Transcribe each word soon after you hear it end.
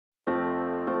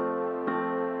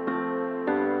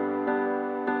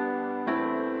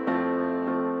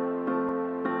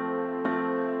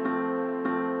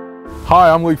Hi,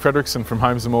 I'm Luke Fredrickson from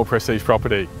Homes and More Prestige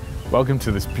Property. Welcome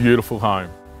to this beautiful home.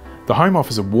 The home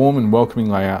offers a warm and welcoming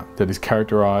layout that is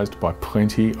characterised by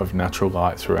plenty of natural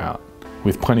light throughout.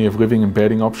 With plenty of living and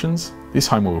bedding options, this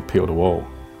home will appeal to all.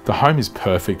 The home is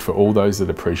perfect for all those that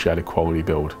appreciate a quality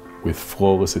build, with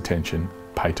flawless attention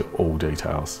paid to all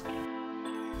details.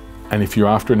 And if you're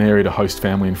after an area to host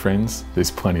family and friends,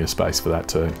 there's plenty of space for that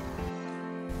too.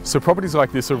 So properties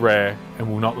like this are rare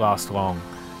and will not last long.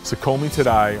 So call me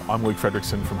today. I'm Luke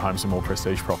Fredrickson from Homes and More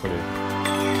Prestige Property.